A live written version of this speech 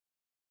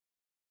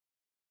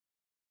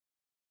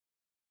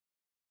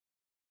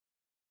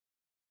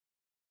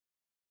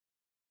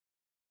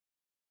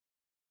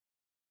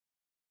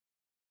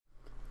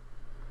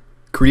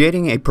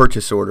Creating a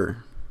purchase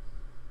order.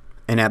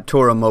 An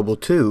Aptora Mobile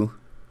II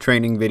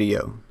training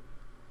video.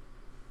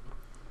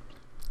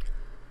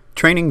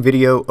 Training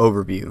video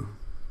overview.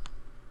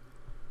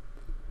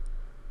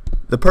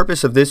 The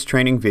purpose of this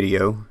training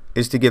video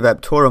is to give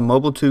Aptora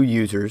Mobile II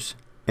users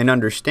an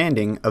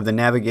understanding of the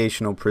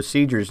navigational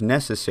procedures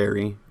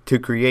necessary to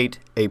create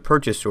a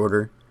purchase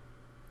order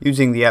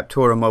using the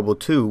Aptora Mobile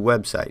II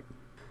website.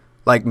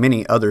 Like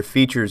many other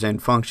features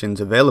and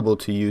functions available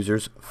to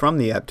users from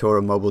the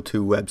Aptora Mobile II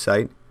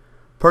website,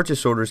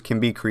 purchase orders can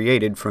be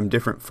created from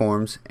different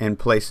forms and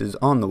places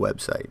on the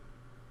website.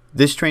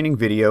 This training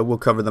video will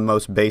cover the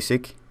most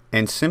basic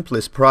and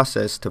simplest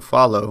process to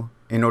follow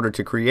in order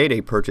to create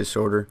a purchase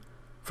order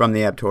from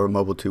the Aptora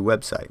Mobile II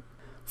website.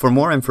 For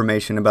more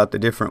information about the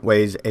different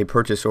ways a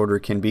purchase order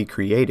can be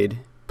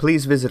created,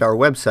 please visit our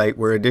website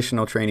where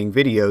additional training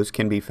videos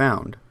can be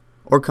found,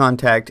 or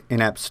contact an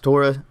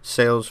Aptora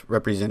sales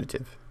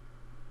representative.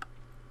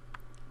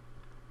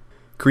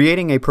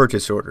 Creating a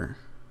purchase order.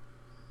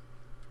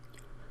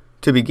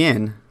 To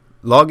begin,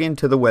 log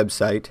into the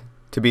website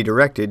to be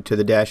directed to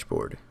the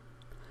dashboard.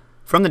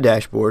 From the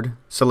dashboard,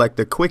 select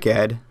the Quick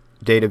Add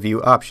Data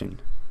View option.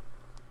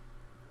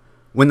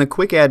 When the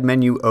Quick Add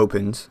menu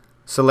opens,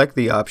 select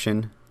the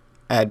option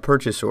Add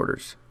Purchase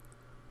Orders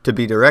to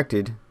be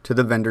directed to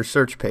the vendor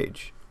search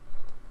page.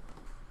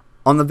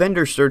 On the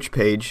vendor search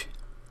page,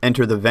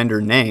 enter the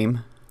vendor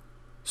name,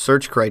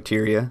 search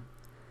criteria,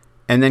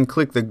 and then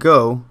click the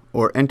Go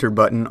or Enter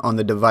button on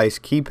the device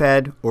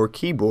keypad or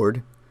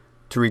keyboard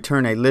to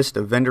return a list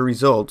of vendor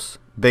results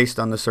based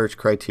on the search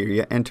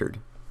criteria entered.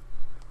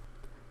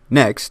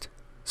 Next,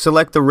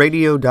 select the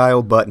radio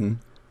dial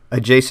button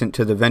adjacent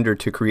to the vendor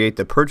to create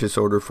the purchase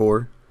order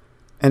for,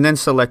 and then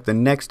select the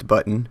Next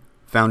button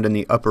found in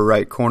the upper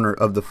right corner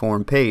of the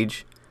form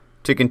page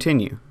to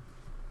continue.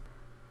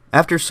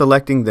 After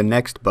selecting the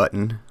Next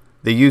button,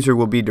 the user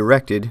will be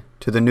directed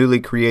to the newly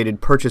created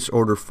purchase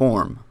order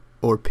form,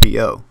 or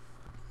PO.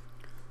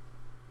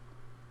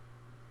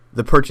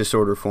 The purchase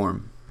order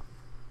form.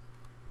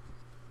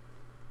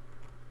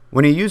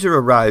 When a user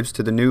arrives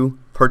to the new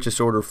purchase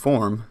order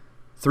form,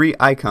 3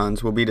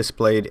 icons will be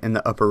displayed in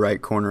the upper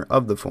right corner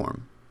of the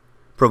form,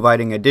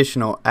 providing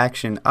additional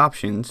action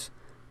options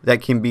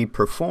that can be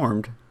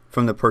performed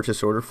from the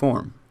purchase order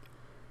form.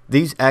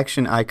 These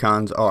action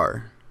icons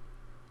are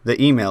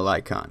the email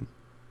icon.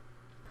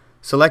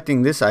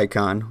 Selecting this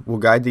icon will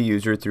guide the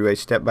user through a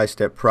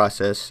step-by-step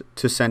process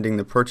to sending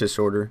the purchase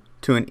order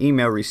to an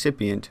email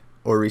recipient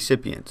or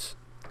recipients.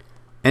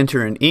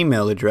 Enter an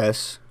email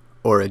address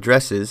or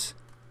addresses.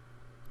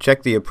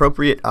 Check the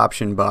appropriate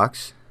option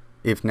box,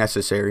 if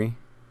necessary,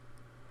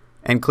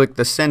 and click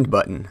the Send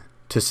button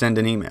to send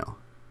an email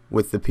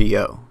with the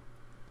PO.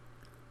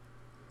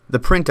 The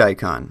print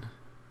icon.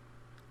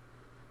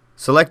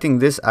 Selecting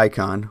this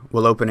icon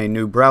will open a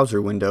new browser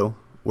window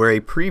where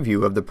a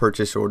preview of the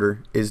purchase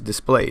order is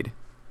displayed.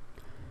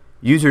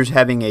 Users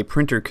having a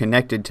printer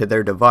connected to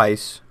their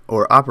device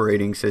or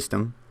operating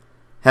system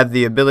have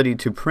the ability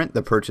to print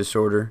the purchase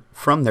order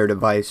from their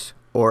device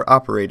or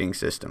operating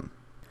system.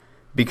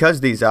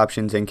 Because these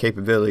options and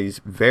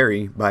capabilities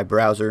vary by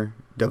browser,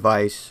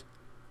 device,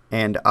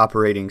 and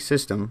operating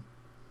system,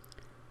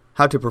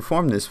 how to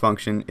perform this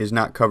function is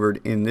not covered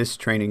in this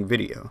training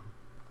video.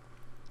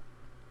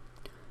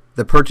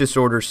 The purchase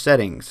order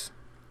settings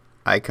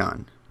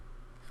icon.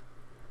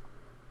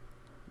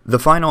 The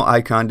final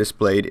icon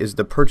displayed is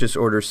the purchase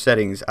order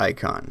settings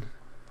icon.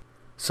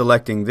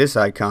 Selecting this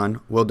icon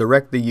will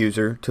direct the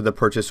user to the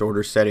purchase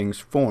order settings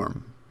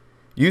form.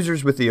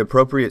 Users with the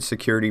appropriate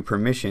security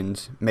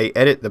permissions may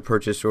edit the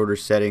purchase order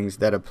settings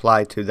that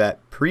apply to that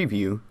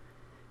preview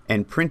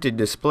and printed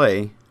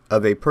display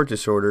of a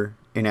purchase order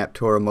in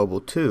Aptora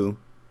Mobile II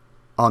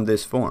on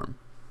this form.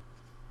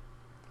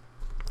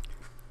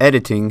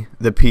 Editing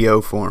the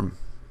PO form.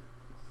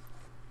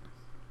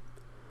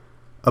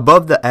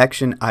 Above the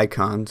action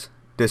icons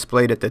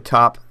displayed at the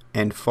top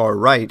and far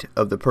right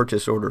of the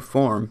purchase order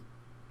form,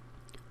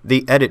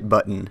 the Edit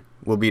button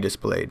will be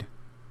displayed.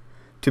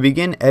 To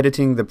begin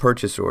editing the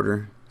purchase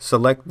order,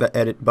 select the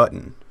Edit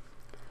button.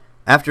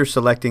 After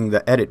selecting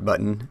the Edit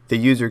button, the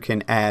user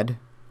can add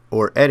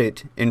or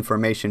edit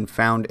information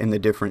found in the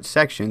different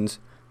sections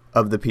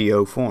of the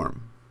PO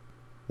form.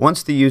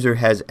 Once the user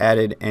has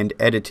added and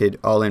edited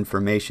all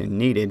information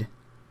needed,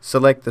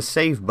 select the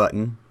Save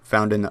button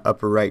found in the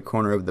upper right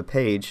corner of the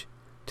page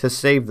to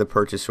save the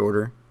purchase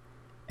order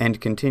and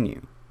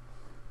continue.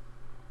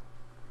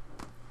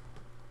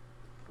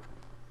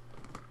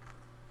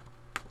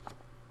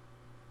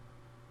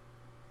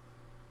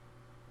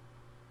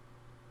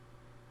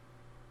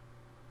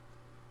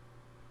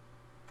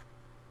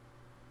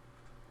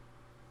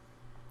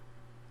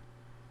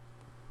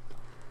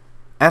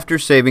 After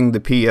saving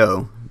the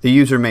PO, the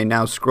user may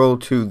now scroll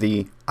to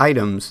the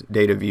Items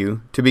data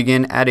view to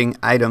begin adding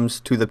items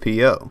to the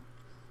PO.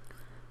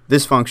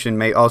 This function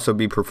may also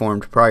be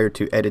performed prior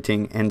to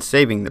editing and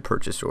saving the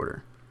purchase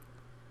order.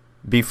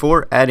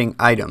 Before adding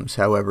items,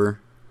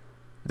 however,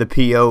 the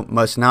PO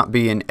must not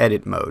be in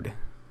edit mode.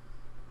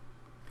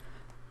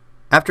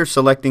 After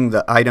selecting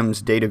the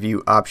Items Data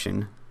View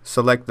option,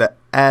 select the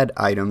Add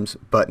Items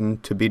button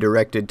to be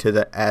directed to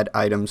the Add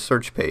Items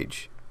search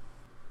page.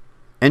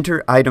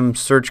 Enter item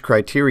search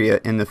criteria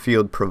in the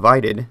field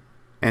provided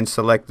and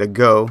select the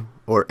Go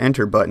or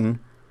Enter button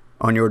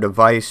on your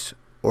device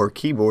or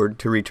keyboard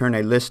to return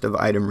a list of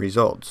item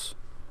results.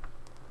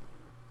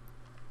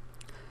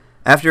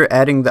 After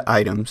adding the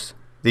items,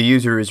 the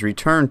user is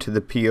returned to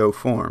the PO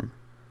form.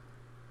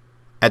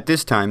 At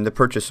this time, the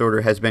purchase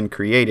order has been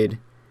created,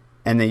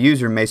 and the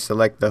user may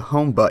select the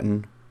Home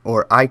button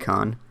or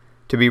icon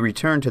to be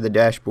returned to the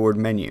dashboard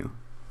menu.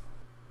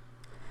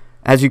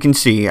 As you can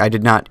see, I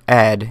did not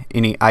add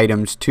any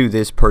items to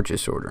this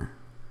purchase order.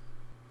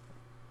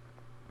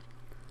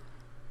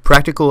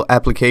 Practical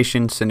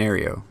application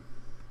scenario.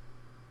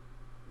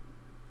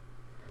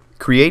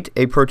 Create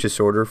a purchase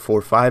order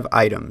for 5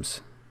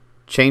 items.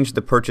 Change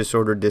the purchase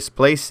order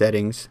display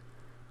settings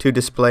to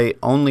display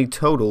only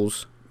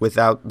totals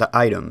without the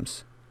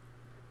items,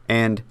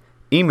 and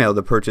email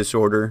the purchase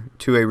order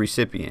to a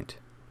recipient.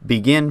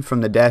 Begin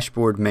from the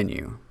dashboard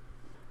menu.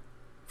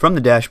 From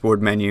the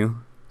dashboard menu,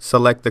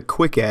 select the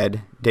Quick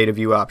Add Data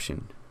View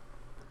option.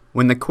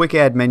 When the Quick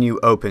Add menu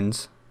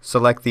opens,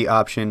 select the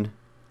option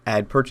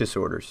Add Purchase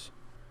Orders.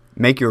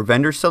 Make your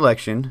vendor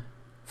selection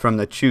from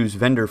the Choose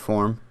Vendor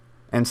form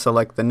and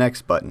select the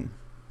Next button.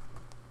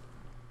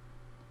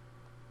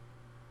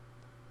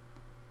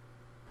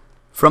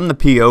 From the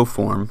PO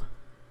form,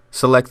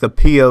 select the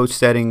PO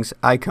settings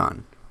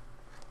icon.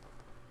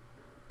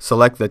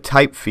 Select the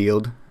Type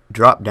field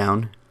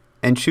drop-down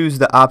and choose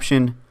the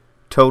option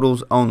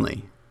Totals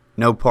Only,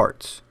 No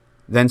Parts.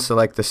 Then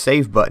select the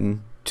Save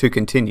button to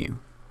continue.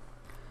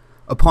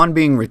 Upon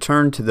being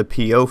returned to the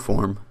PO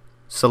form,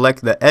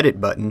 select the Edit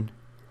button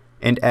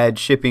and add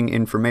shipping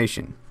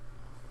information.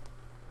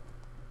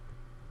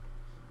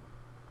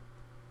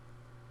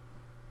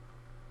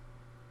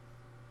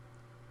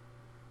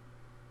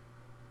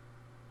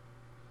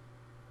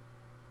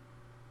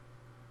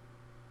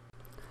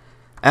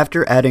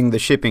 After adding the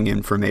shipping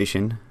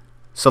information,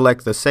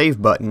 select the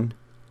Save button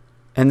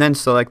and then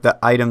select the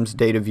Items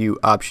Data View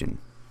option.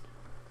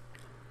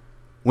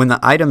 When the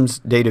Items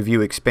Data View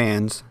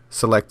expands,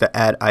 select the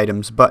Add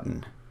Items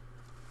button.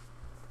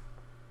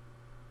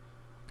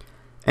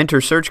 Enter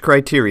search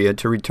criteria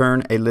to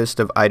return a list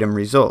of item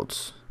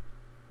results.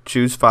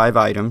 Choose 5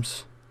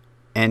 items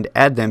and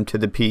add them to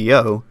the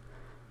PO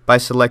by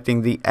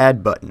selecting the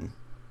Add button.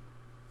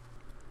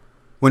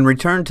 When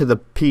returned to the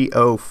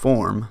PO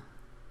form,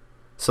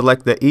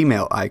 select the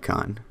email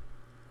icon.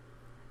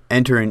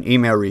 Enter an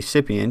email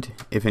recipient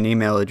if an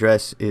email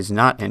address is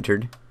not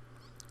entered,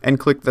 and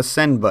click the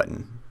Send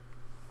button.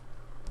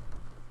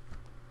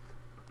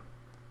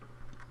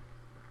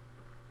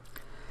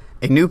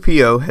 A new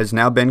PO has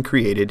now been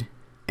created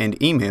and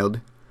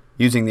emailed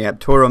using the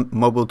Aptora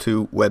Mobile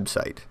II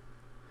website.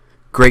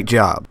 Great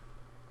job!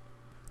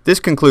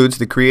 This concludes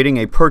the Creating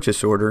a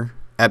Purchase Order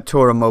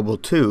Aptora Mobile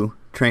II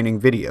training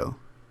video.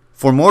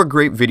 For more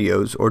great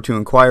videos or to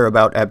inquire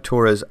about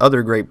Aptora's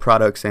other great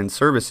products and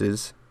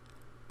services,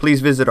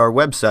 please visit our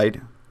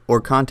website or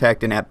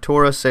contact an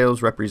Aptora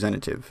sales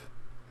representative.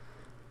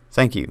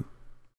 Thank you.